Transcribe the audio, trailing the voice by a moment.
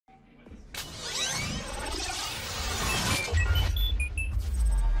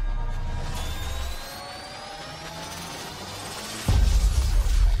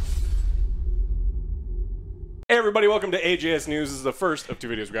everybody, welcome to AJS News. This is the first of two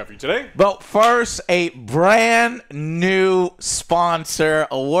videos we got for you today. But first, a brand new sponsor.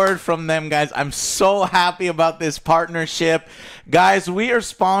 A word from them, guys. I'm so happy about this partnership. Guys, we are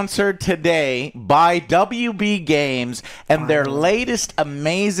sponsored today by WB Games and their latest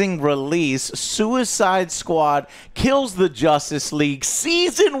amazing release, Suicide Squad Kills the Justice League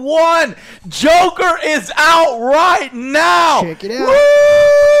Season 1. Joker is out right now. Check it out.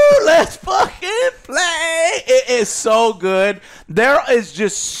 Woo! Let's fucking play. It is so good. There is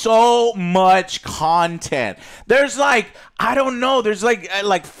just so much content. There's like, I don't know, there's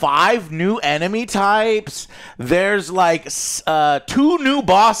like 5 new enemy types. There's like 2 new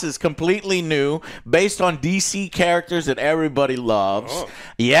bosses, completely new, based on DC characters that everybody loves. Oh.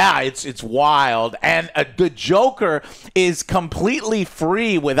 Yeah, it's wild. And the Joker is completely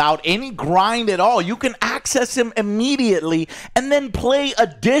free without any grind at all. You can access him immediately and then play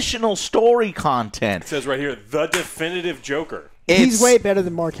additional story content. It says right here, the definitive Joker. He's way better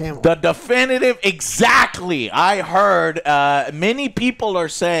than Mark Hamill. The definitive, exactly. I heard many people are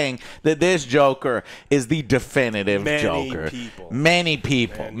saying that this Joker is the definitive Joker. Many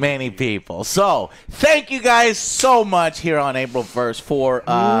people. So, thank you guys so much here on April 1st for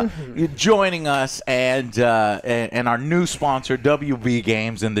joining us and our new sponsor, WB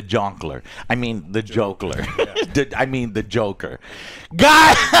Games, and the Jonkler. I mean, the Jokler. I mean, the Joker.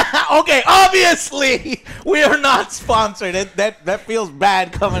 Guys, okay, obviously, we are not sponsored. That feels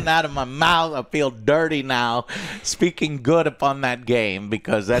bad coming out of my mouth. I feel dirty now speaking good upon that game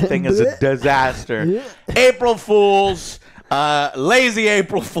because that thing is a disaster. April Fools, lazy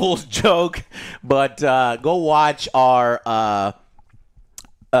April Fools joke. But go watch our,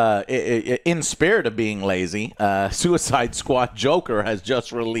 in spirit of being lazy, Suicide Squad Joker has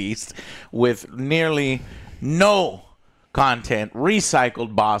just released with nearly no content,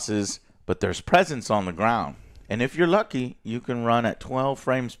 recycled bosses, but there's presence on the ground. And if you're lucky, you can run at 12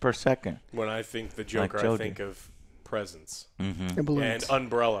 frames per second. When I think the Joker, I think of presents And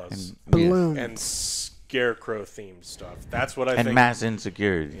umbrellas balloons. and scarecrow themed stuff. That's what I think. And mass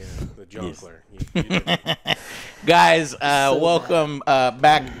insecurity. Yeah, the Jonkler. Yes. Guys, welcome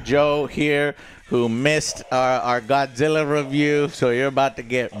back, Joe here, who missed our Godzilla review. So you're about to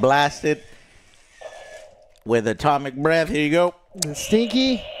get blasted with atomic breath. Here you go. The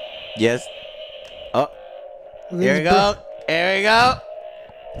Stinky. Yes. Oh. Here we go. Here we go.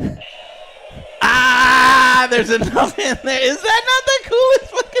 Ah, there's enough in there. Is that not the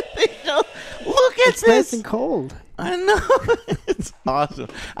coolest fucking thing, Joe? Look at It's this. nice and cold. I know. It's awesome.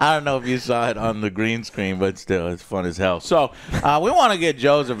 I don't know if you saw it on the green screen, but still, it's fun as hell. So, we want to get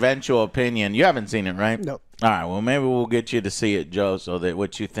Joe's eventual opinion. You haven't seen it, right? Nope. All right. Well, maybe we'll get you to see it, Joe, so that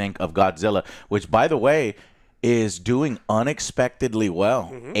what you think of Godzilla, which, by the way, is doing unexpectedly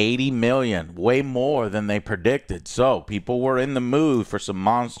well. 80 million, way more than they predicted. So people were in the mood for some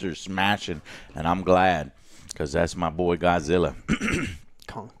monsters smashing, and I'm glad because that's my boy Godzilla.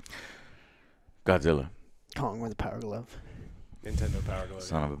 Kong. Godzilla. Kong with a power glove. Nintendo Power Glove.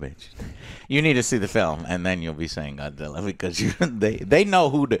 Son of a bitch. You need to see the film, and then you'll be saying Godzilla because they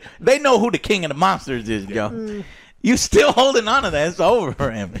know who the king of the monsters is, Joe. You still holding on to that? It's over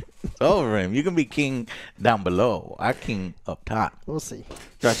for him. It's over for him. You can be king down below. I king up top. We'll see.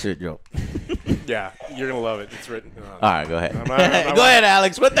 That's it, Joe. Yeah, you're gonna love it. It's written. All right, go ahead. Go ahead,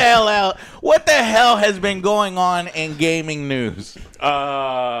 Alex. What the hell has been going on in gaming news?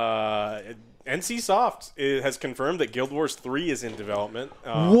 NC Soft has confirmed that Guild Wars 3 is in development.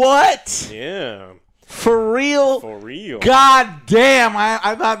 What? Yeah. For real? For real. God damn!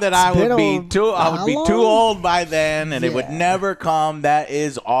 I thought that I would be too long? old by then, and it would never come. That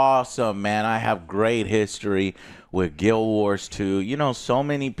is awesome, man. I have great history with Guild Wars 2. You know, so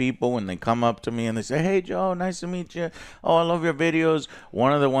many people when they come up to me and they say, "Hey, Joe, nice to meet you. Oh, I love your videos."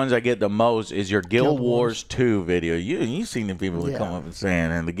 One of the ones I get the most is your Guild Wars 2 video. You've seen the people that come up and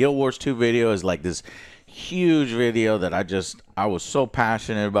saying, and the Guild Wars 2 video is like this huge video that I was so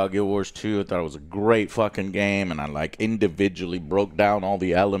passionate about Guild Wars 2. I thought it was a great fucking game, and I like individually broke down all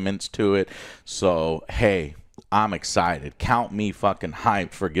the elements to it. So, hey, I'm excited. Count me fucking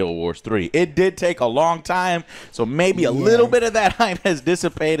hyped for Guild Wars 3. It did take a long time, so maybe a little bit of that hype has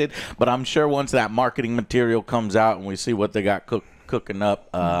dissipated, but I'm sure once that marketing material comes out and we see what they got cooking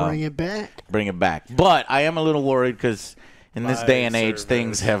up, bring it back. Bring it back. But I am a little worried because in this day and age,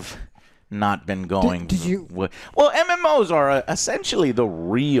 things have not been going. Well, MMOs are essentially the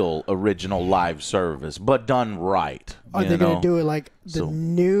real original live service, but done right. Are they going to do it like the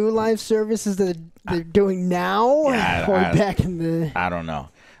new live services that they're doing now, or back in the? I don't know.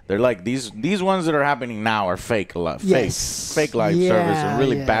 They're like these ones that are happening now are fake live service, and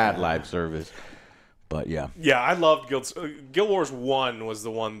really bad live service. But yeah. Yeah, I loved Guild Wars 1 was the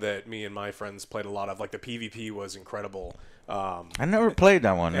one that me and my friends played a lot of. Like, the PvP was incredible. I never played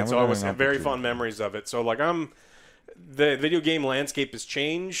that one. And so I always have very fond memories of it. So, like, the video game landscape has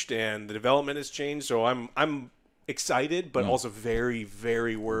changed and the development has changed. So I'm excited, but also very,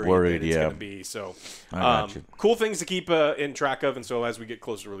 very worried that it's going to be. So, cool things to keep in track of. And so as we get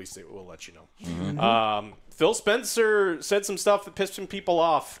closer to release date, we'll let you know. Phil Spencer said some stuff that pissed some people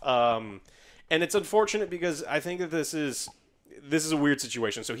off. And it's unfortunate because I think that this is a weird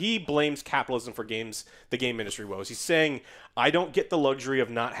situation. So he blames capitalism for the game industry woes. He's saying, I don't get the luxury of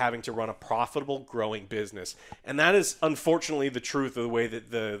not having to run a profitable, growing business. And that is unfortunately the truth of the way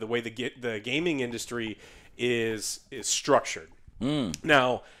that the gaming industry is structured.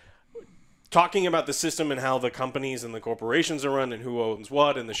 Now, talking about the system and how the companies and the corporations are run and who owns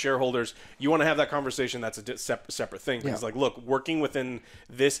what and the shareholders, you want to have that conversation. That's a separate thing. Because, like, look, working within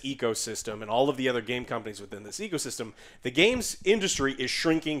this ecosystem and all of the other game companies within this ecosystem, the games industry is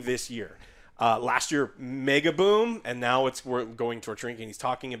shrinking this year. Last year, mega boom, and now we're going toward shrinking. He's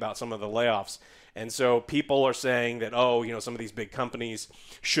talking about some of the layoffs. And so people are saying that, some of these big companies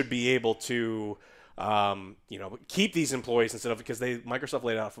should be able to keep these employees instead of, because Microsoft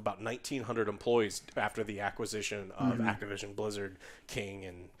laid off about 1,900 employees after the acquisition of Activision, Blizzard,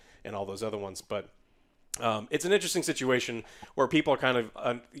 King, and all those other ones. But it's an interesting situation where people are kind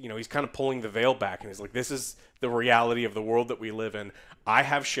of, he's kind of pulling the veil back, and he's like, this is the reality of the world that we live in. I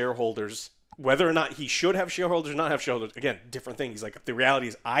have shareholders. Whether or not he should have shareholders or not have shareholders, again, different thing. He's like, the reality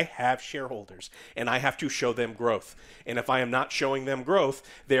is I have shareholders, and I have to show them growth. And if I am not showing them growth,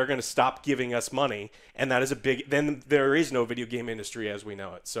 they are going to stop giving us money, and that is then there is no video game industry as we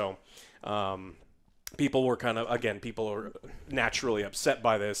know it. So people are naturally upset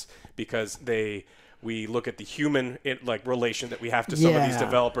by this because we look at the human relation that we have to some of these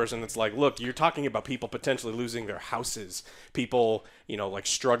developers, and it's like, look, you're talking about people potentially losing their houses, people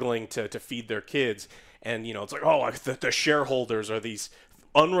struggling to feed their kids, and it's like, the shareholders are these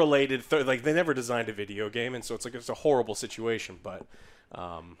unrelated they never designed a video game, and so it's a horrible situation. But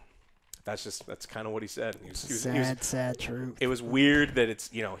that's kind of what he said. Sad truth. It was weird that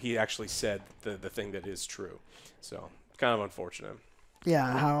it's he actually said the thing that is true, so it's kind of unfortunate.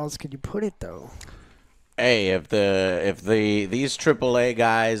 Yeah, how else could you put it though? Hey, if these AAA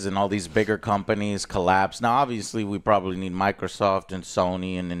guys and all these bigger companies collapse, now obviously we probably need Microsoft and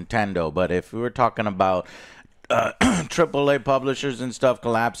Sony and Nintendo, but if we were talking about AAA publishers and stuff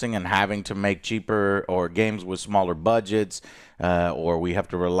collapsing and having to make cheaper or games with smaller budgets, or we have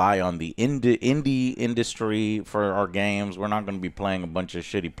to rely on the indie industry for our games, we're not going to be playing a bunch of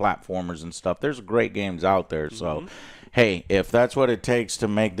shitty platformers and stuff. There's great games out there, so hey, if that's what it takes to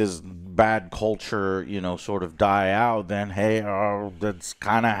make this bad culture, sort of die out, then hey, that's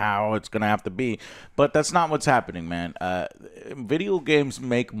kind of how it's going to have to be. But that's not what's happening, man. Video games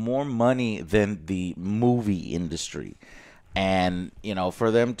make more money than the movie industry. And,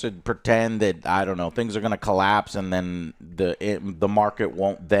 for them to pretend that, I don't know, things are going to collapse and then the market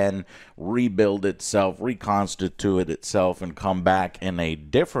won't then rebuild itself, reconstitute itself, and come back in a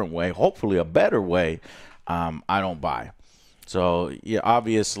different way, hopefully a better way, I don't buy. So, yeah,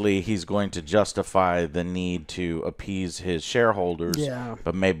 obviously he's going to justify the need to appease his shareholders,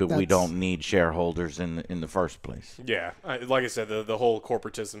 but maybe we don't need shareholders in the first place. Yeah, like I said, the whole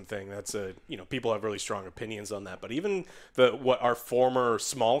corporatism thing, that's people have really strong opinions on that. But even what our former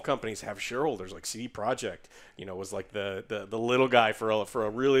small companies have shareholders, like CDProjekt, was like the little guy for a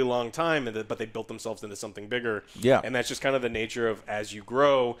really long time, but they built themselves into something bigger. Yeah, and that's just kind of the nature of as you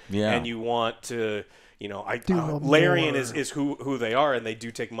grow and you want to. Larian is who they are, and they do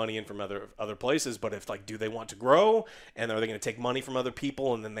take money in from other places. But if do they want to grow, and are they going to take money from other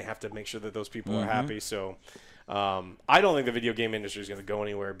people, and then they have to make sure that those people are happy? So I don't think the video game industry is going to go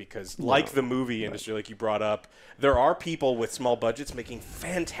anywhere because, like the movie industry, like you brought up, there are people with small budgets making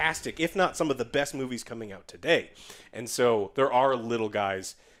fantastic, if not some of the best movies coming out today. And so there are little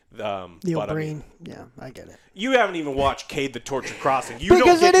guys. Brain. Yeah, I get it. You haven't even watched Cade the Torture Crossing.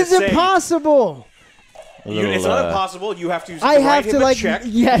 Because it is impossible. It's not impossible. You have to write him a check,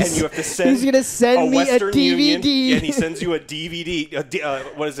 yes. and you have to send. He's gonna send me a DVD, Union, and he sends you a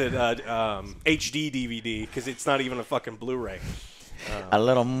DVD. What is it? HD DVD, because it's not even a fucking Blu-ray. A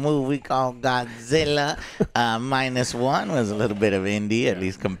little movie called Godzilla -1 was a little bit of indie, at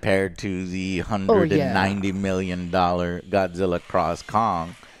least compared to the $190 million Godzilla Cross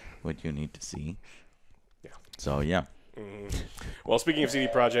Kong, which you need to see. Yeah. So yeah. Well, speaking of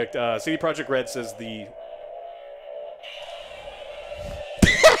CDProjekt, CDProjekt Red says the.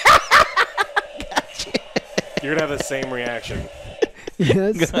 You're gonna have the same reaction.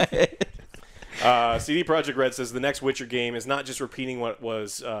 Yes. Go ahead. CDProjekt Red says the next Witcher game is not just repeating what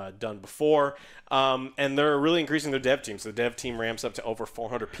was done before, and they're really increasing their dev team. So the dev team ramps up to over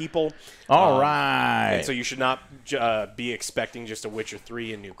 400 people. All right. And so you should not be expecting just a Witcher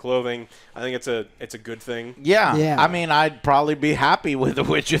 3 in new clothing. I think it's a good thing. Yeah. I mean, I'd probably be happy with the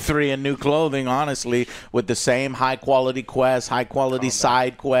Witcher 3 in new clothing, honestly, with the same high-quality quests, high-quality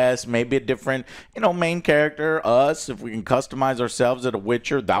side quests, maybe a different, main character, us. If we can customize ourselves as a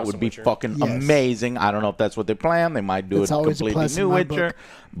Witcher, that would be fucking amazing. I don't know if that's what they plan. They might do a completely new Witcher.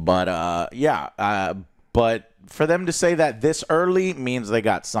 But, but for them to say that this early means they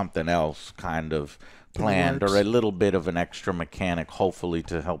got something else kind of planned or a little bit of an extra mechanic, hopefully,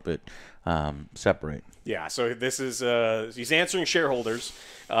 to help it separate. Yeah, so this is he's answering shareholders.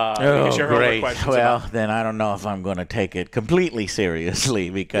 Great. Well, then I don't know if I'm going to take it completely seriously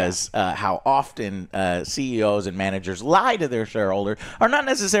because how often CEOs and managers lie to their shareholders, or not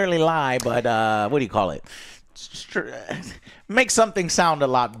necessarily lie, but what do you call it? Make something sound a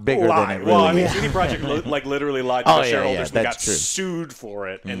lot bigger than it really is. Well, I mean, CDProjekt literally lied to the shareholders and got sued for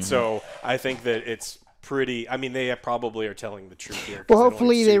it, and so I think that it's pretty. I mean, they probably are telling the truth here. Well,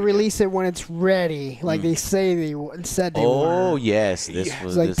 hopefully they release it when it's ready, like they say they said they were. Oh yes, this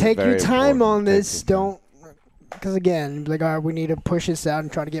was like this take your time on this. Don't. Because again, like, all right, we need to push this out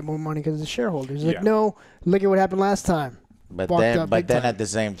and try to get more money because of the shareholders. Like, no, look at what happened last time. But then at the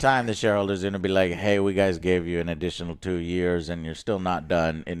same time, the shareholders are going to be like, hey, we guys gave you an additional 2 years and you're still not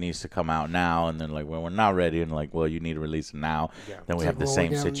done. It needs to come out now. And they're like, well, we're not ready. And like, well, you need to release it now. Yeah. Then we have the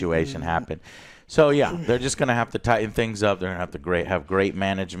same situation happen. So, yeah, they're just going to have to tighten things up. They're going to have to have great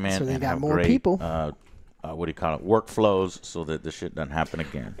management. So they and got have more great, people. What do you call it? Workflows so that the shit doesn't happen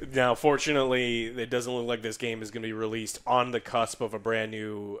again. Now, fortunately, it doesn't look like this game is going to be released on the cusp of a brand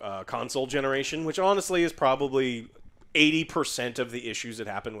new console generation, which honestly is probably 80% of the issues that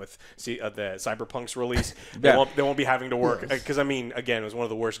happen with the Cyberpunk's release. They won't be having to work because I mean, again, it was one of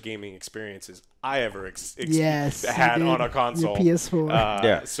the worst gaming experiences I ever had on a console. Your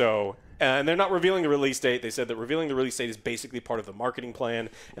PS4. So. And they're not revealing the release date. They said that revealing the release date is basically part of the marketing plan,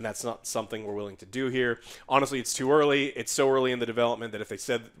 and that's not something we're willing to do here. Honestly, it's too early. It's so early in the development that if they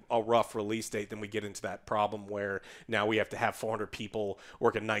said a rough release date, then we get into that problem where now we have to have 400 people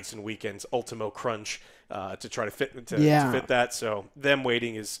working nights and weekends, ultimo crunch, to try to fit that. So them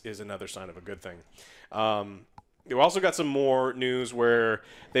waiting is another sign of a good thing. We also got some more news where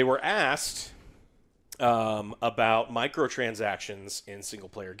they were asked about microtransactions in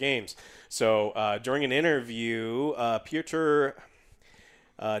single-player games. So during an interview, Piotr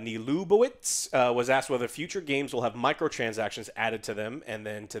Nilubowicz was asked whether future games will have microtransactions added to them, and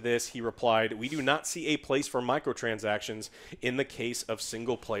then to this he replied, "We do not see a place for microtransactions in the case of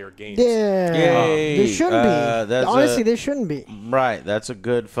single-player games." Yeah, there shouldn't be. Honestly, there shouldn't be. Right, that's a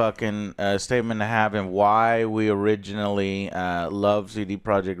good fucking statement to have, and why we originally loved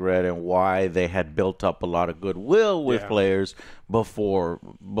CDProjekt Red and why they had built up a lot of goodwill with players before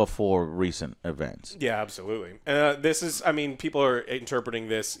recent events. Yeah, absolutely. This is, I mean, people are interpreting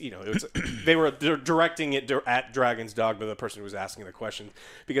this, they're directing it at Dragon's Dogma, the person who was asking the question,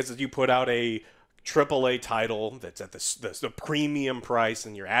 because if you put out a AAA title that's at the premium price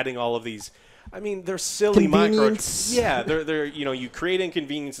and you're adding all of these, I mean, they're silly micros. Yeah, they're you create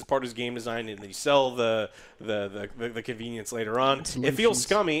inconvenience as part of game design, and you sell the convenience later on. It feels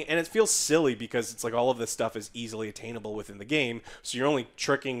scummy and it feels silly because it's like all of this stuff is easily attainable within the game. So you're only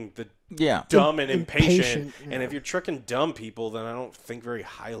tricking the dumb and impatient. And if you're tricking dumb people, then I don't think very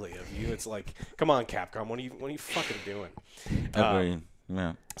highly of you. It's like, come on, Capcom, what are you fucking doing?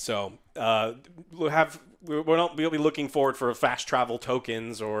 Yeah. So we'll be looking forward for fast travel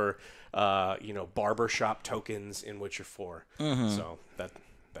tokens or barbershop tokens in Witcher 4. So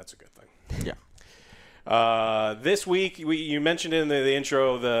that's a good thing. Yeah. This week, you mentioned in the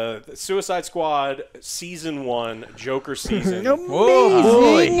intro the Suicide Squad Season 1 Joker season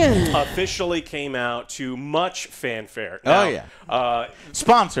officially came out to much fanfare. Now,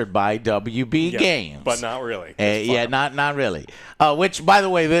 sponsored by WB Games. But not really. Not really. Which, by the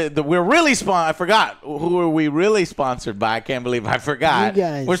way, we're really I forgot who are we really sponsored by. I can't believe I forgot. You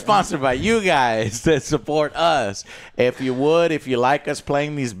guys. We're sponsored by you guys that support us. If you like us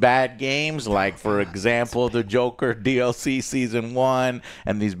playing these bad games, like, for example, the Joker DLC Season 1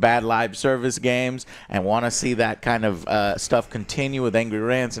 and these bad live service games, and want to see that kind of stuff continue with angry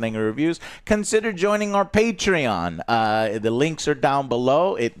rants and angry reviews, consider joining our Patreon. The links are down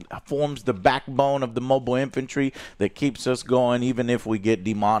below. It forms the backbone of the mobile infantry that keeps us going, even if we get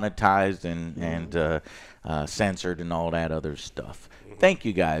demonetized and censored and all that other stuff. thank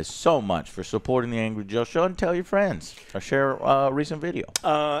you guys so much for supporting the Angry Joe Show, and tell your friends or share a recent video.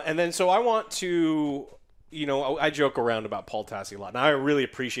 And then so I want to, I joke around about Paul Tassi a lot. Now, I really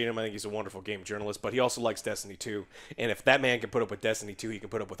appreciate him. I think he's a wonderful game journalist, but he also likes Destiny 2. And if that man can put up with Destiny 2, he can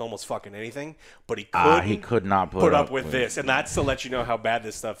put up with almost fucking anything. But he could not put up with this. And that's to let you know how bad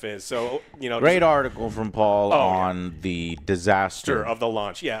this stuff is. So, Great article from Paul on the disaster of the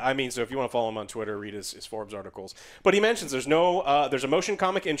launch. Yeah, I mean, so if you want to follow him on Twitter, read his Forbes articles. But he mentions there's a motion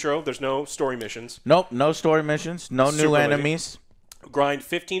comic intro. There's no story missions. Nope, no story missions. No new enemies. Grind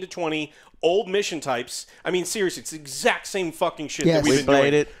 15 to 20 old mission types. I mean, seriously, it's the exact same fucking shit that we've been doing. We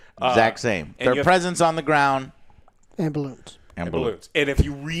played it. Exact same. Their presence on the ground. And balloons. And balloons. And if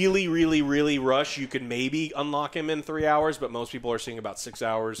you really, really, really rush, you can maybe unlock him in 3 hours, but most people are seeing about 6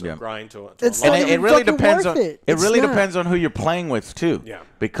 hours of grind to it's unlock. And it really depends on depends on who you're playing with too. Yeah.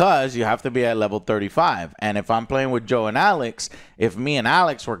 Because you have to be at level 35. And if I'm playing with Joe and Alex, if me and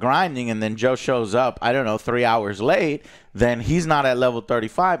Alex were grinding and then Joe shows up, I don't know, 3 hours late, then he's not at level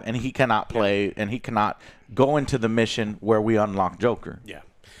 35 and he cannot play and he cannot go into the mission where we unlock Joker. Yeah.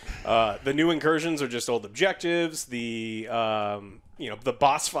 The new incursions are just old objectives. The the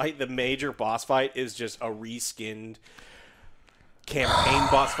boss fight, the major boss fight, is just a reskinned campaign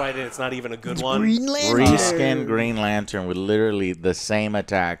boss fight, and it's not even a good one. Green Lantern. Reskinned Green Lantern with literally the same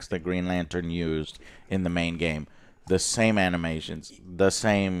attacks that Green Lantern used in the main game, the same animations, the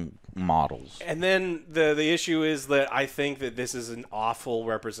same models. And then the issue is that I think that this is an awful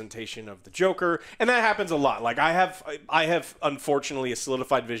representation of the Joker, and that happens a lot. Like I have unfortunately a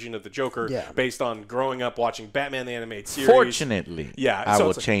solidified vision of the Joker based on growing up watching Batman the Animated Series. Fortunately, I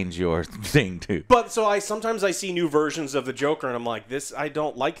will change your thing too. But so sometimes I see new versions of the Joker, and I'm like, I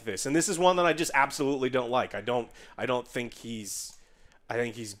don't like this, and this is one that I just absolutely don't like. I don't think he's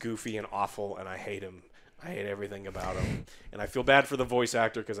goofy and awful, and I hate him. I hate everything about him. And I feel bad for the voice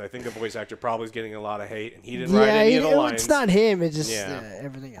actor because I think the voice actor probably is getting a lot of hate, and he didn't write any of the lines. It's not him. It's just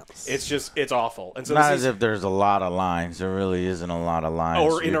everything else. It's awful. And so not as if there's a lot of lines. There really isn't a lot of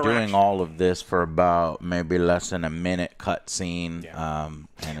lines. Or You're doing all of this for about maybe less than a minute cut scene. Yeah.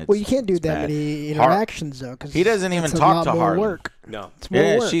 And you can't do that many interactions, though. Cause he doesn't even talk to Harley. Work. No. It's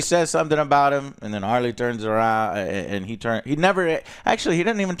more work. She says something about him, and then Harley turns around, and he didn't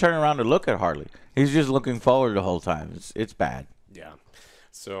even turn around to look at Harley. He's just looking forward the whole time. It's bad. Yeah.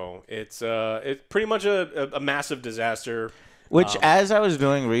 So it's pretty much a massive disaster. Which, as I was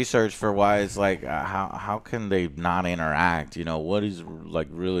doing research for why it's like, how can they not interact? What is like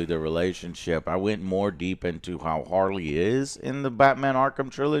really the relationship? I went more deep into how Harley is in the Batman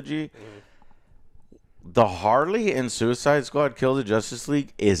Arkham trilogy. Mm-hmm. The Harley in Suicide Squad Kill the Justice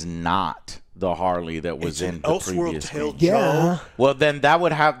League is not the Harley that was in the previous game. Yeah. Well, then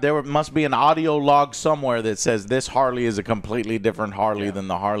there must be an audio log somewhere that says this Harley is a completely different Harley than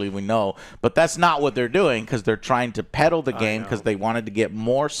the Harley we know. But that's not what they're doing because they're trying to peddle the game because they wanted to get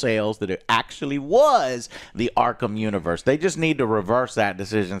more sales that it actually was the Arkham universe. They just need to reverse that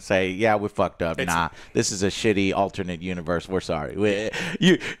decision and say, yeah, we fucked up. This is a shitty alternate universe. We're sorry. Can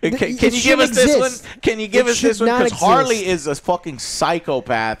you give us this one? Can you give us this one? Because Harley is a fucking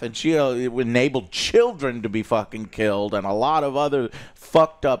psychopath and she enabled children to be fucking killed and a lot of other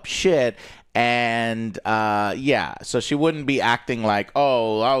fucked up shit. And so she wouldn't be acting like,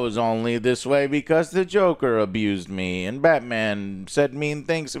 oh, I was only this way because the Joker abused me and Batman said mean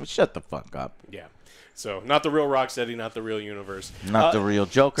things. Shut the fuck up. Yeah. So, not the real Rocksteady, not the real universe. Not the real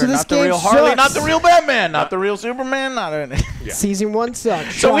Joker, not the real Harley, not the real Batman, not the real Superman. Season 1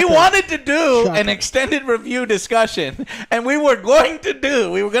 sucks. So we wanted to do an extended review discussion, and we were going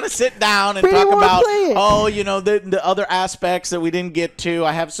to sit down and talk about, the other aspects that we didn't get to.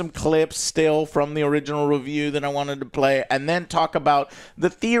 I have some clips still from the original review that I wanted to play, and then talk about the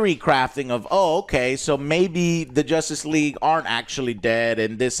theory crafting of, so maybe the Justice League aren't actually dead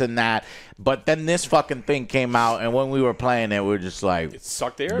and this and that. But then this fucking thing came out, and when we were playing it, we were just like... It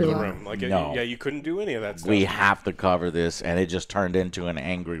sucked the air out of the room. Like, you couldn't do any of that stuff. We have to cover this, and it just turned into an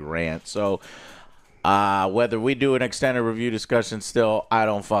angry rant. So, whether we do an extended review discussion still, I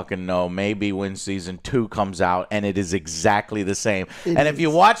don't fucking know. Maybe when Season 2 comes out, and it is exactly the same. If you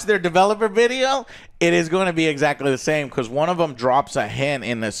watch their developer video, it is going to be exactly the same, because one of them drops a hint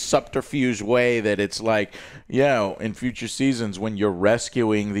in a subterfuge way that it's like... in future seasons when you're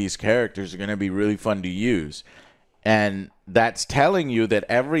rescuing these characters are going to be really fun to use. And that's telling you that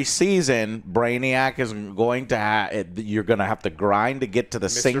every season Brainiac is going to you're going to have to grind to get to the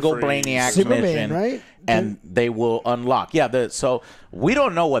single Brainiac mission, right? And they will unlock. So we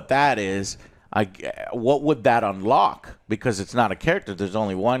don't know what that is. What would that unlock? because it's not a character. There's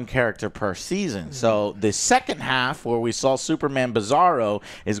only one character per season. So the second half, where we saw Superman Bizarro,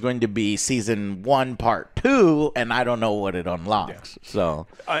 is going to be season 1, part 2, and I don't know what it unlocks. Yeah. So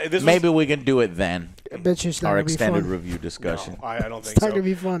maybe we can do it then. I bet you it's not our gonna be extended fun. review discussion. No, I don't think so. It's not going to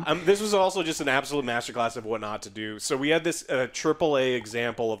be fun. This was also just an absolute masterclass of what not to do. So we had this AAA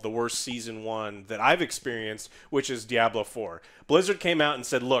example of the worst season 1 that I've experienced, which is Diablo 4. Blizzard came out and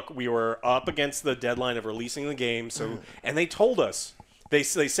said, look, we were up against the deadline of releasing the game, and they told us, they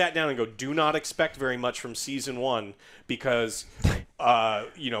sat down and go, do not expect very much from season 1 because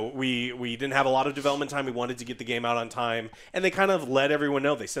we didn't have a lot of development time. We wanted to get the game out on time, and they kind of let everyone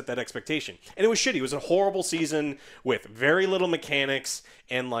know. They set that expectation, and it was shitty. It was a horrible season with very little mechanics,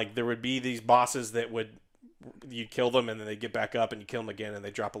 and like there would be these bosses that you'd kill them and then they get back up and you kill them again and they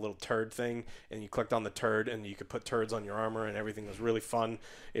drop a little turd thing and you clicked on the turd and you could put turds on your armor and everything was really fun.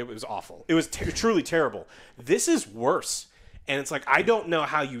 It was awful. It was truly terrible. This is worse. And it's like, I don't know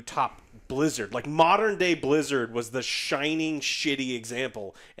how you top Blizzard. Like, modern day Blizzard was the shining, shitty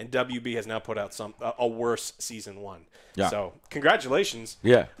example, and WB has now put out a worse season 1. Yeah. So, congratulations.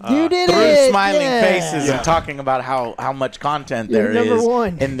 Yeah. You did through it. smiling faces and talking about how much content there is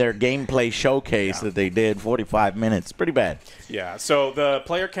in their gameplay showcase that they did, 45 minutes. Pretty bad. Yeah. So, the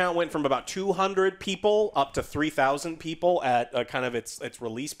player count went from about 200 people up to 3,000 people at kind of its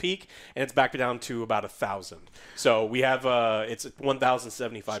release peak, and it's back down to about 1,000. So, we have it's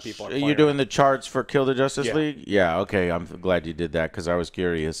 1,075 people. Are you doing the charts for Kill the Justice League? Yeah, okay. I'm glad you did that because I was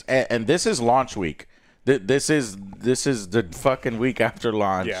curious. And this is launch week. This is the fucking week after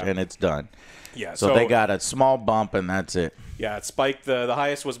launch, and it's done. Yeah. So they got a small bump, and that's it. Yeah, it spiked. The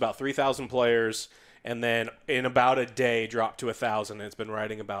highest was about 3,000 players, and then in about a day dropped to 1,000. And it's been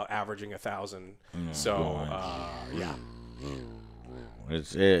riding about averaging 1,000. So yeah.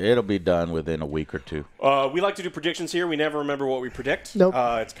 It'll be done within a week or two. We like to do predictions here. We never remember what we predict. Nope.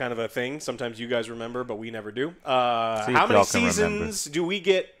 It's kind of a thing. Sometimes you guys remember, but we never do. How many seasons do we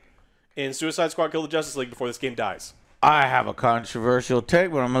get in Suicide Squad Kill the Justice League before this game dies? I have a controversial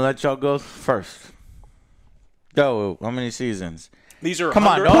take, but I'm going to let y'all go first. Go. How many seasons? These are Come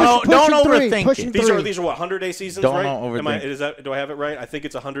on, don't overthink it. These are what, 100-day seasons, don't right? Overthink. Do I have it right? I think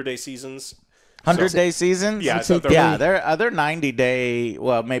it's 100-day seasons. 100-day seasons? Yeah, they're 90-day,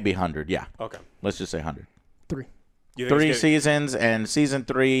 well, maybe 100, yeah. Okay. Let's just say 100. 3. 3 seasons, and season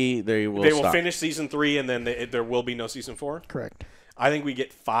 3, they will finish season 3, and then there will be no season 4? Correct. I think we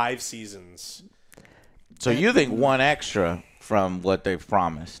get 5 seasons. So you think one extra from what they've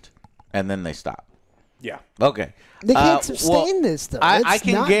promised, and then they stop? Yeah. Okay. They can't sustain this, though. I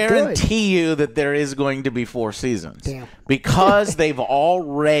can guarantee you that there is going to be 4 seasons. Damn. Because they've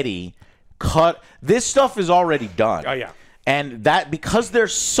already cut. This stuff is already done. Oh, yeah. And that because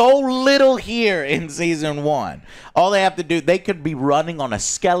there's so little here in season 1, all they have to do, they could be running on a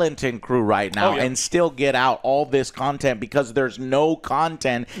skeleton crew right now and still get out all this content because there's no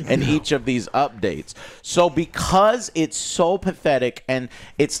content in each of these updates. So because it's so pathetic and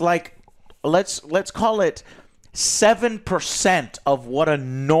it's like, let's call it 7% of what a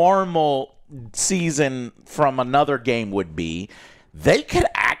normal season from another game would be, they could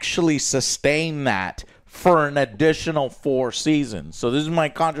actually sustain that for an additional 4 seasons. So this is my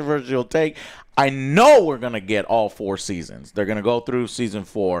controversial take. I know we're going to get all 4 seasons. They're going to go through season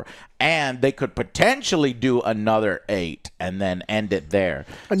 4, and they could potentially do another 8 and then end it there.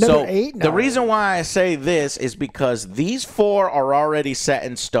 Another 8? No. The reason why I say this is because these 4 are already set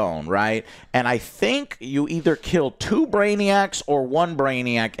in stone, right? And I think you either kill 2 Brainiacs or 1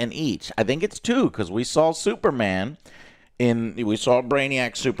 Brainiac in each. I think it's 2 because we saw Superman. We saw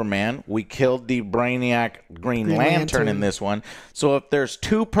Brainiac Superman. We killed the Brainiac Green Lantern in this one. So if there's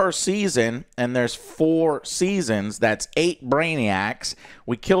 2 per season and there's 4 seasons, that's 8 Brainiacs.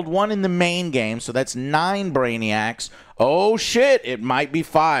 We killed 1 in the main game, so that's 9 Brainiacs. Oh, shit, it might be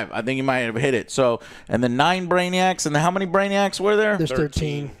 5. I think you might have hit it. So, and the 9 Brainiacs, and how many Brainiacs were there? There's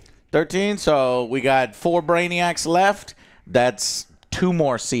 13. 13, so we got 4 Brainiacs left. That's 2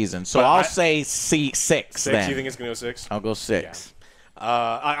 more seasons. So I'll say 6 then. You think it's going to go 6? I'll go 6. Yeah.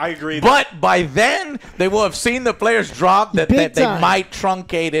 I agree. But by then, they will have seen the players drop that they might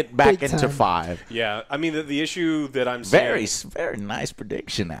truncate it back into 5. Yeah. I mean, the issue that I'm seeing... Very nice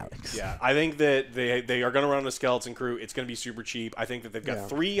prediction, Alex. Yeah. I think that they are going to run a skeleton crew. It's going to be super cheap. I think that they've got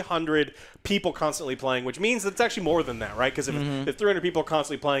 300 people constantly playing, which means that it's actually more than that, right? Because if 300 people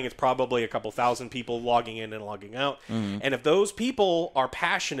constantly playing, it's probably a couple thousand people logging in and logging out. And if those people are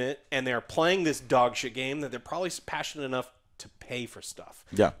passionate and they're playing this dog shit game, that they're probably passionate enough to pay pay for stuff.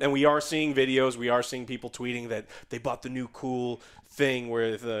 Yeah. And we are seeing videos. We are seeing people tweeting that they bought the new cool thing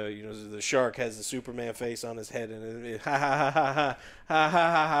where the shark has the Superman face on his head and ha ha ha ha ha ha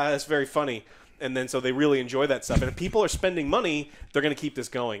ha ha. That's very funny. And then so they really enjoy that stuff. And if people are spending money, they're going to keep this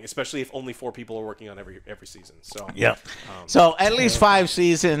going, especially if only 4 people are working on every season. So yeah. So at least 5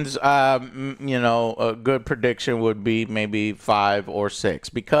 seasons. A good prediction would be maybe 5 or 6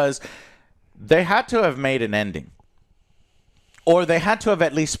 because they had to have made an ending. Or they had to have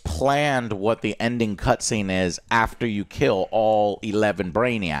at least planned what the ending cutscene is after you kill all 11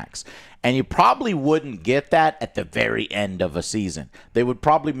 Brainiacs. And you probably wouldn't get that at the very end of a season. They would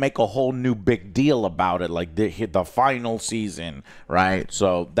probably make a whole new big deal about it, like the final season, right?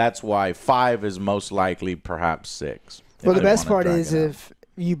 So that's why 5 is most likely, perhaps 6. Well, the best part is if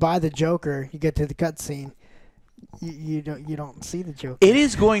you buy the Joker, you get to the cutscene, you don't see the Joker. It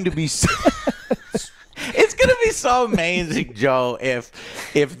is going to be. It's going to be so amazing, Joe, if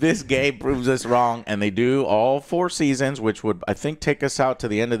this game proves us wrong and they do all 4 seasons, which would, I think, take us out to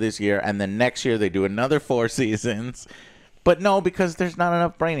the end of this year, and then next year they do another 4 seasons. But no, because there's not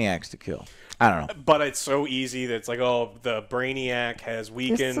enough Brainiacs to kill. I don't know. But it's so easy that it's like, oh, the Brainiac has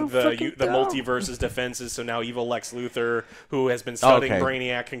weakened the multiverse's defenses, so now evil Lex Luthor, who has been studying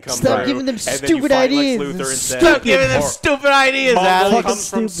Brainiac, can come Stop through. giving them and stupid then you ideas. Lex Luthor instead. Stop giving them stupid ideas, Marvel comes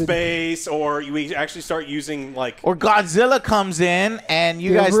from space, or we actually start using, like... Or Godzilla comes in, and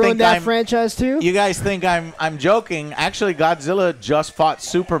you guys think that franchise too? You guys think I'm joking. Actually, Godzilla just fought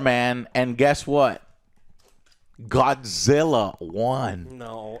Superman, and guess what? Godzilla won.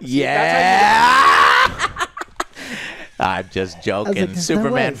 No. Yeah. I'm just joking.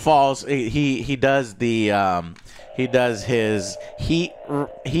 Superman falls. He does the he does his heat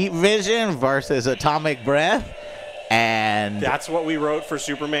vision versus atomic breath. And that's what we wrote for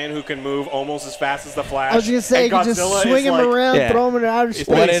Superman, who can move almost as fast as the Flash. I was going to say, you can just swing him around, throw him in outer space.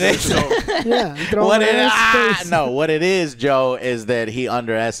 What it is, throw him in outer space. No, what it is, Joe, is that he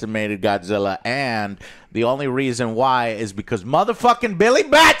underestimated Godzilla, and the only reason why is because motherfucking Billy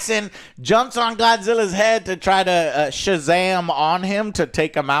Batson jumps on Godzilla's head to try to Shazam on him to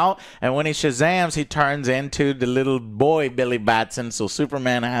take him out. And when he Shazams, he turns into the little boy Billy Batson. So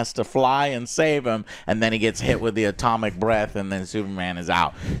Superman has to fly and save him. And then he gets hit with the atomic breath, and then Superman is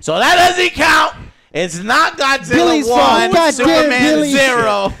out. So that doesn't count. It's not Godzilla 1, Superman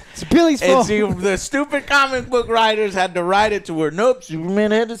 0. It's Billy's fault. The stupid comic book writers had to write it to where, nope,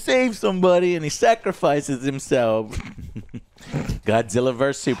 Superman had to save somebody, and he sacrifices himself. Godzilla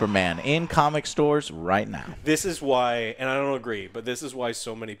vs. Superman in comic stores right now. This is why, and I don't agree, but this is why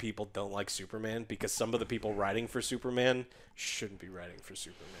so many people don't like Superman, because some of the people writing for Superman shouldn't be writing for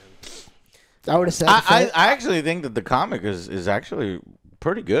Superman. I would have said I actually think that the comic is actually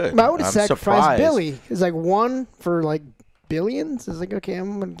pretty good. I would have sacrificed Billy. It's like 1 for like billions. It's like, okay,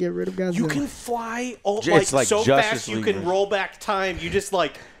 I'm gonna get rid of Godzilla. You can fly like so fast you can roll back time. You just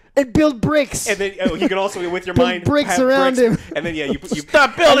like and build bricks. And then you can also with your mind bricks around him. And then you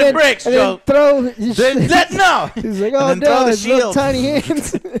stop building bricks, Joe. Throw no. He's like, oh no, his little tiny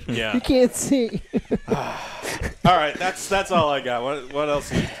hands. Yeah, you can't see. All right, that's all I got. What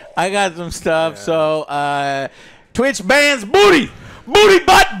else? I got some stuff. Yeah. So Twitch bans booty. Booty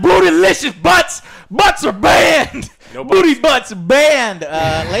butt, bootylicious butts. Butts are banned. No butts. Booty butts banned.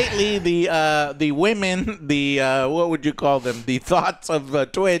 Lately, the women, what would you call them? The thoughts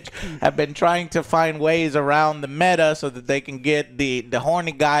of Twitch have been trying to find ways around the meta so that they can get the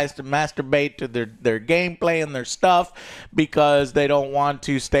horny guys to masturbate to their gameplay and their stuff because they don't want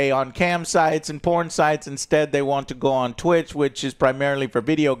to stay on cam sites and porn sites. Instead, they want to go on Twitch, which is primarily for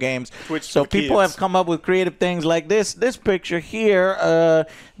video games. Twitch so people have come up with creative things like this. This picture here,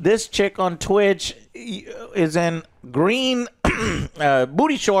 this chick on Twitch is in green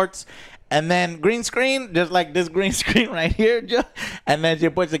booty shorts and then green screen, just like this green screen right here, and then she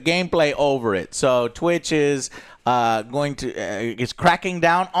puts the gameplay over it. So Twitch is is cracking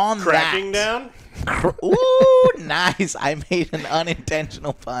down on that. Cracking down? Ooh, nice. I made an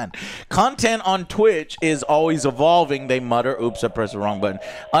unintentional pun. Content on Twitch is always evolving, they mutter. Oops, I pressed the wrong button.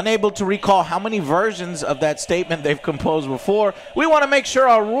 Unable to recall how many versions of that statement they've composed before, we want to make sure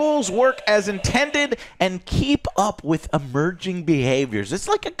our rules work as intended and keep up with emerging behaviors. It's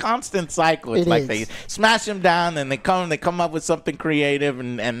like a constant cycle. It's like they smash them down, and they come up with something creative,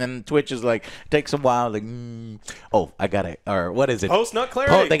 and then Twitch is like, takes a while, like, oh, I got it. Or what is it? Post-nut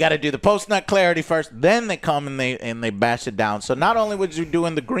clarity. They got to do the post-nut clarity first, then they come and they bash it down. So not only was you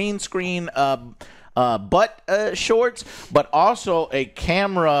doing the green screen butt shorts, but also a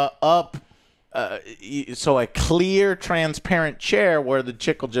camera up, so a clear, transparent chair where the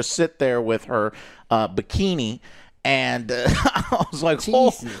chick will just sit there with her bikini, And I was like,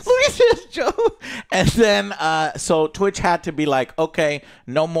 oh, look at this, Joe. And then, so Twitch had to be like, okay,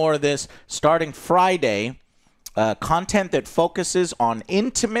 no more of this. Starting Friday, content that focuses on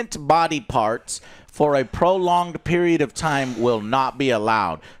intimate body parts for a prolonged period of time will not be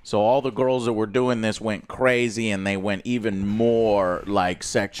allowed. So all the girls that were doing this went crazy, and they went even more like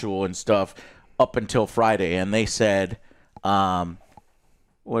sexual and stuff up until Friday. And they said,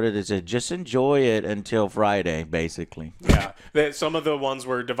 what did it say? Just enjoy it until Friday, basically. Yeah. Some of the ones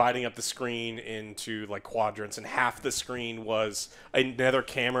were dividing up the screen into like quadrants, and half the screen was another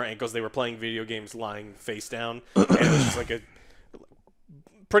camera angles. They were playing video games lying face down. And it was just like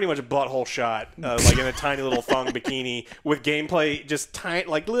pretty much a butthole shot, like in a tiny little thong bikini with gameplay just tiny,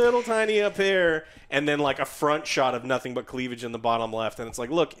 like little tiny up there, and then like a front shot of nothing but cleavage in the bottom left. And it's like,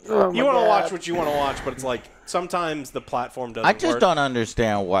 look, you want to watch what you want to watch, but it's like sometimes the platform doesn't work. I just don't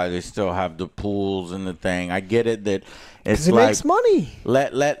understand why they still have the pools and the thing. I get it that it's it like makes money.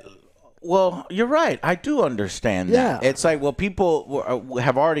 Well, you're right. I do understand that. It's like, well, people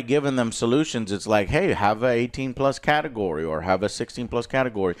have already given them solutions. It's like, hey, have a 18-plus category or have a 16-plus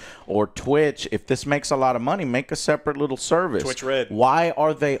category. Or Twitch, if this makes a lot of money, make a separate little service. Twitch Red. Why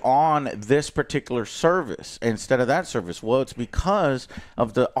are they on this particular service instead of that service? Well, it's because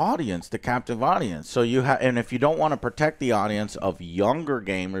of the audience, the captive audience. So you have, and if you don't want to protect the audience of younger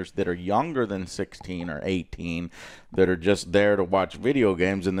gamers that are younger than 16 or 18, that are just there to watch video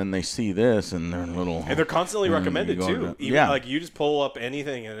games, and then they see this and they're little, and they're constantly recommended too. Even like you just pull up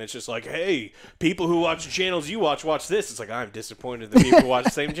anything and it's just like, hey, people who watch the channels you watch this. It's like, I'm disappointed that people watch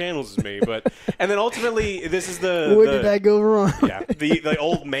the same channels as me. But and then ultimately this is where did I go wrong? Yeah, the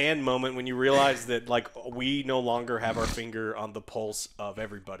old man moment when you realize that like we no longer have our finger on the pulse of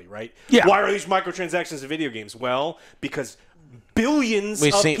everybody, right? Yeah. Why are these microtransactions in video games? Well, because billions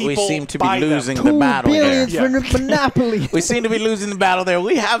of people we seem to be buy losing them. the battle there. $2 billion for the monopoly. We seem to be losing the battle there.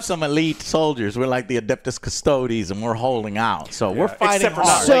 We have some elite soldiers. We're like the Adeptus Custodes, and we're holding out. So we're fighting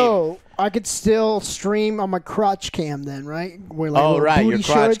hard. So I could still stream on my crotch cam then, right? Where, like, your crotch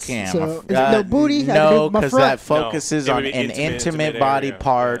shorts. cam. So, no booty? No, because that focuses on an intimate body area.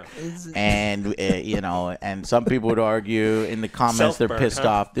 part. And, you know, and some people would argue in the comments they're pissed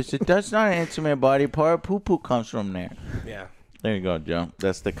off. That's not an intimate body part. Poo-poo comes from there. Yeah. There you go, Joe.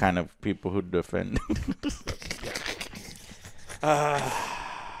 That's the kind of people who defend.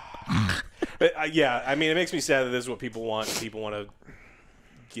 Yeah, I mean, it makes me sad that this is what people want. People want to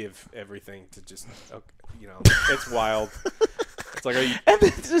give everything to just, you know, it's wild. It's like,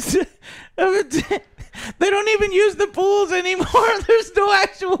 they don't even use the pools anymore. There's no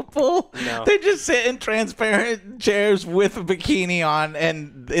actual pool. No. They just sit in transparent chairs with a bikini on,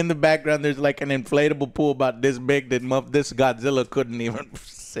 and in the background there's like an inflatable pool about this big that this Godzilla couldn't even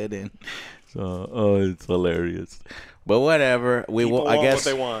sit in. So, it's hilarious. But whatever. I guess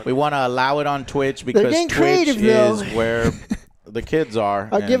we want to allow it on Twitch because Twitch is where the kids are.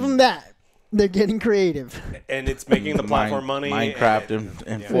 I'll give them that. They're getting creative. And it's making the platform money. Minecraft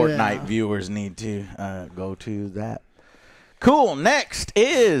and Fortnite viewers need to go to that. Cool. Next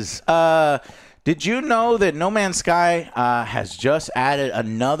is, did you know that No Man's Sky has just added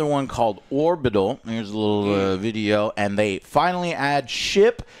another one called Orbital? Here's a little video. And they finally add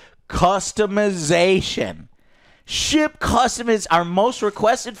ship customization. Ship custom is our most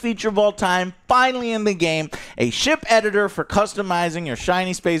requested feature of all time. Finally in the game, a ship editor for customizing your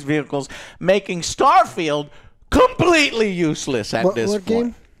shiny space vehicles, making Starfield completely useless at this point.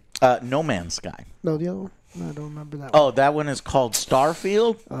 Game? No Man's Sky. No, the other one? No, I don't remember that one. Oh, that one is called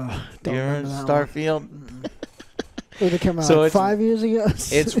Starfield? Don't remember that Starfield? Did it come out like 5 years ago?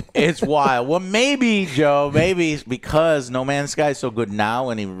 It's wild. Well, maybe, Joe, maybe it's because No Man's Sky is so good now.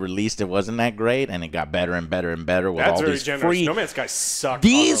 When he released it wasn't that great, and it got better and better and better with all these free. No Man's Sky sucked.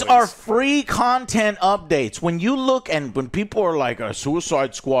 These are free content updates. When you look and when people are like,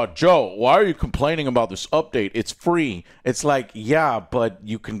 Suicide Squad, Joe, why are you complaining about this update? It's free. It's like, yeah, but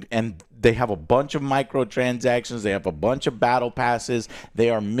you can, and they have a bunch of microtransactions. They have a bunch of battle passes. They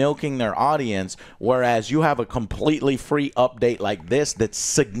are milking their audience, whereas you have a completely free update like this that's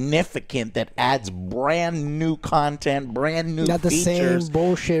significant, that adds brand new content, brand new Not features. the same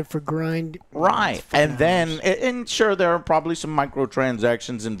bullshit for grind. Right. And then, and sure, there are probably some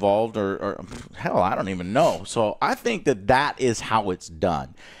microtransactions involved, or hell, I don't even know. So I think that is how it's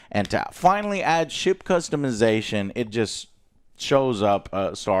done. And to finally add ship customization, it just shows up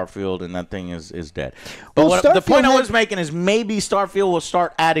Starfield, and that thing is dead. But the point I was making is maybe Starfield will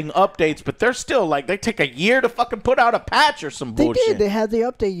start adding updates, but they're still like, they take a year to fucking put out a patch or some bullshit. They did. They had the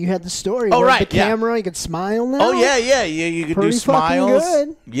update. You had the story. Oh, right. The camera. You could smile now. Oh, yeah. You could do smiles.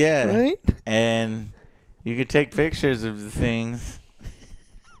 Good. Yeah. Right? And You could take pictures of the things.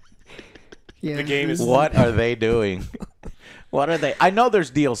 Yeah. The game is. What are they doing? What are they? I know there's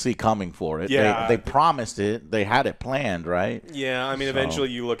DLC coming for it. Yeah. They promised it. They had it planned, right? Yeah, I mean, eventually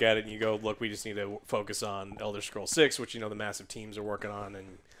you look at it and you go, look, we just need to focus on Elder Scrolls 6, which, the massive teams are working on.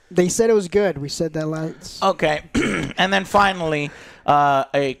 And they said it was good. We said that last. Okay. And then finally,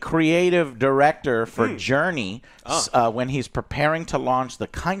 a creative director for Journey, when he's preparing to launch the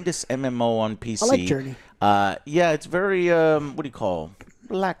kindest MMO on PC. I like Journey. Yeah, it's very, what do you call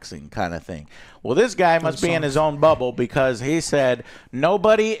relaxing kind of thing. Well, this guy must be in his own bubble because he said,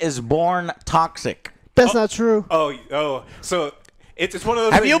 nobody is born toxic. That's not true. So it's one of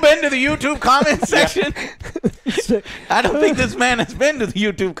those Have things. you been to the YouTube comment section? I don't think this man has been to the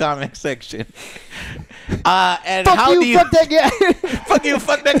YouTube comment section. And fuck how you, do you fuck that guy. fuck you,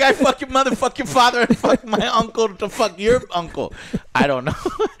 fuck that guy, fuck your mother, fuck your father, and fuck my uncle to fuck your uncle. I don't know.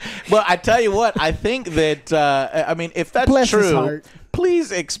 Well, I tell you what, I think that, I mean, if that's Bless his true, heart.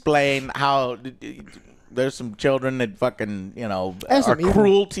 please explain how there's some children that fucking, That's are amazing.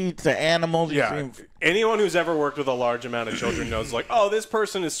 cruelty to animals. Yeah. Anyone who's ever worked with a large amount of children knows, like, oh, this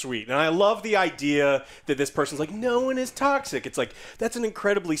person is sweet. And I love the idea that this person's like, no one is toxic. It's like, that's an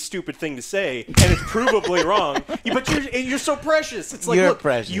incredibly stupid thing to say, and it's provably wrong. But you're so precious. It's like, You're look,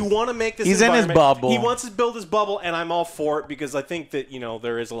 precious. you want to make this He's in his bubble. He wants to build his bubble, and I'm all for it because I think that,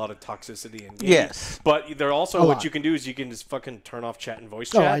 there is a lot of toxicity in games. Yes. But there also, what you can do is you can just fucking turn off chat and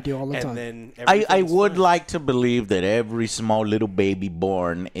voice chat. I do all the time. Then I would like to believe that every small little baby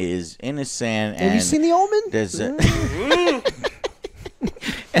born is innocent. Have you seen The Omen? There's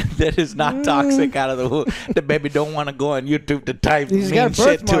and that is not toxic out of the womb. The baby don't want to go on YouTube to type He's mean got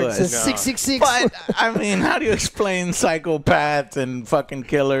shit to birthmarks. us. 666. But, I mean, how do you explain psychopaths and fucking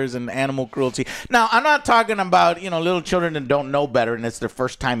killers and animal cruelty? Now, I'm not talking about, little children that don't know better and it's their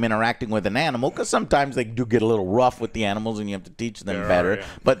first time interacting with an animal, because sometimes they do get a little rough with the animals and you have to teach them better. Yeah.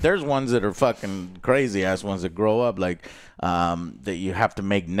 But there's ones that are fucking crazy-ass ones that grow up, like, that you have to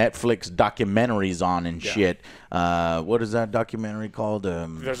make Netflix documentaries on and shit. What is that documentary called?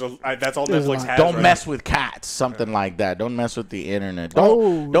 that's all Netflix has. Don't right mess with cats, something like that. Don't mess with the internet.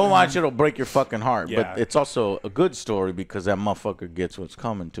 Don't watch it; it'll break your fucking heart. Yeah. But it's also a good story because that motherfucker gets what's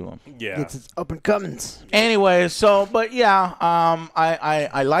coming to him. Yeah. It's up and comings. Anyway, but yeah,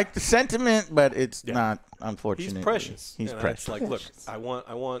 I like the sentiment, but it's not, unfortunate. He's precious. He's And precious. It's like, look, I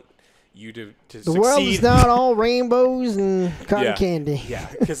want you to The succeed. world is not all rainbows and cotton candy. Yeah,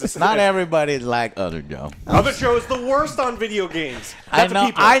 because it's Not everybody's like Other Joe. Other Joe is the worst on video games. Not the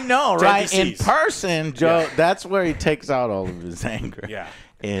people, I know, to right? In NPCs. person, Joe, Yeah. that's where he takes out all of his anger. Yeah.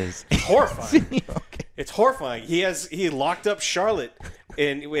 Is Horrifying. Okay. It's horrifying. He locked up Charlotte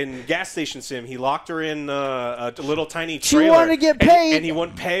in gas station sim. He locked her in a little tiny trailer. She wanted to get paid. and he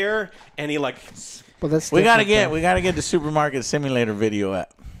wouldn't pay her. And he like, Well, that's We gotta different, get the supermarket simulator video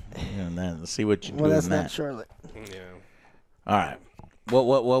up. Let's see what you do Well, that's in not that. Charlotte. All right. What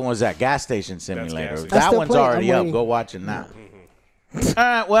was that? Gas station simulator. Station. I That still one's play it. already I'm up. waiting. Go watch it now. All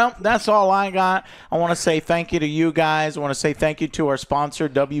right, well, that's all I got. I want to say thank you to you guys. I want to say thank you to our sponsor,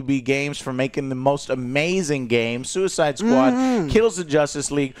 WB Games, for making the most amazing game, Suicide Squad, Kills the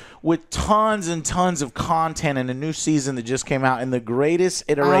Justice League, with tons and tons of content in a new season that just came out, and the greatest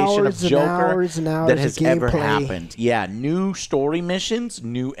iteration Hours of and Joker hours and hours that of has ever gameplay. happened. Yeah, new story missions,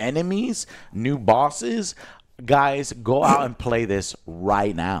 new enemies, new bosses. Guys, go out and play this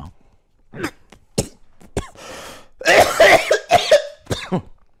right now.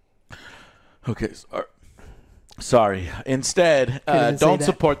 Okay, sorry. Instead, Couldn't say don't that.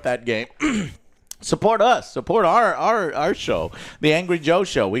 support that game. Support us. Support our show, The Angry Joe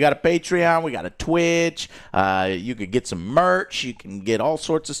Show. We got a Patreon. We got a Twitch. You could get some merch. You can get all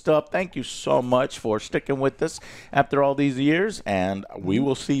sorts of stuff. Thank you so much for sticking with us after all these years. And we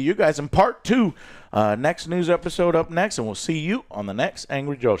will see you guys in part 2. Next news episode up next. And we'll see you on the next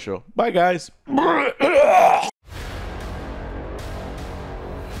Angry Joe Show. Bye, guys.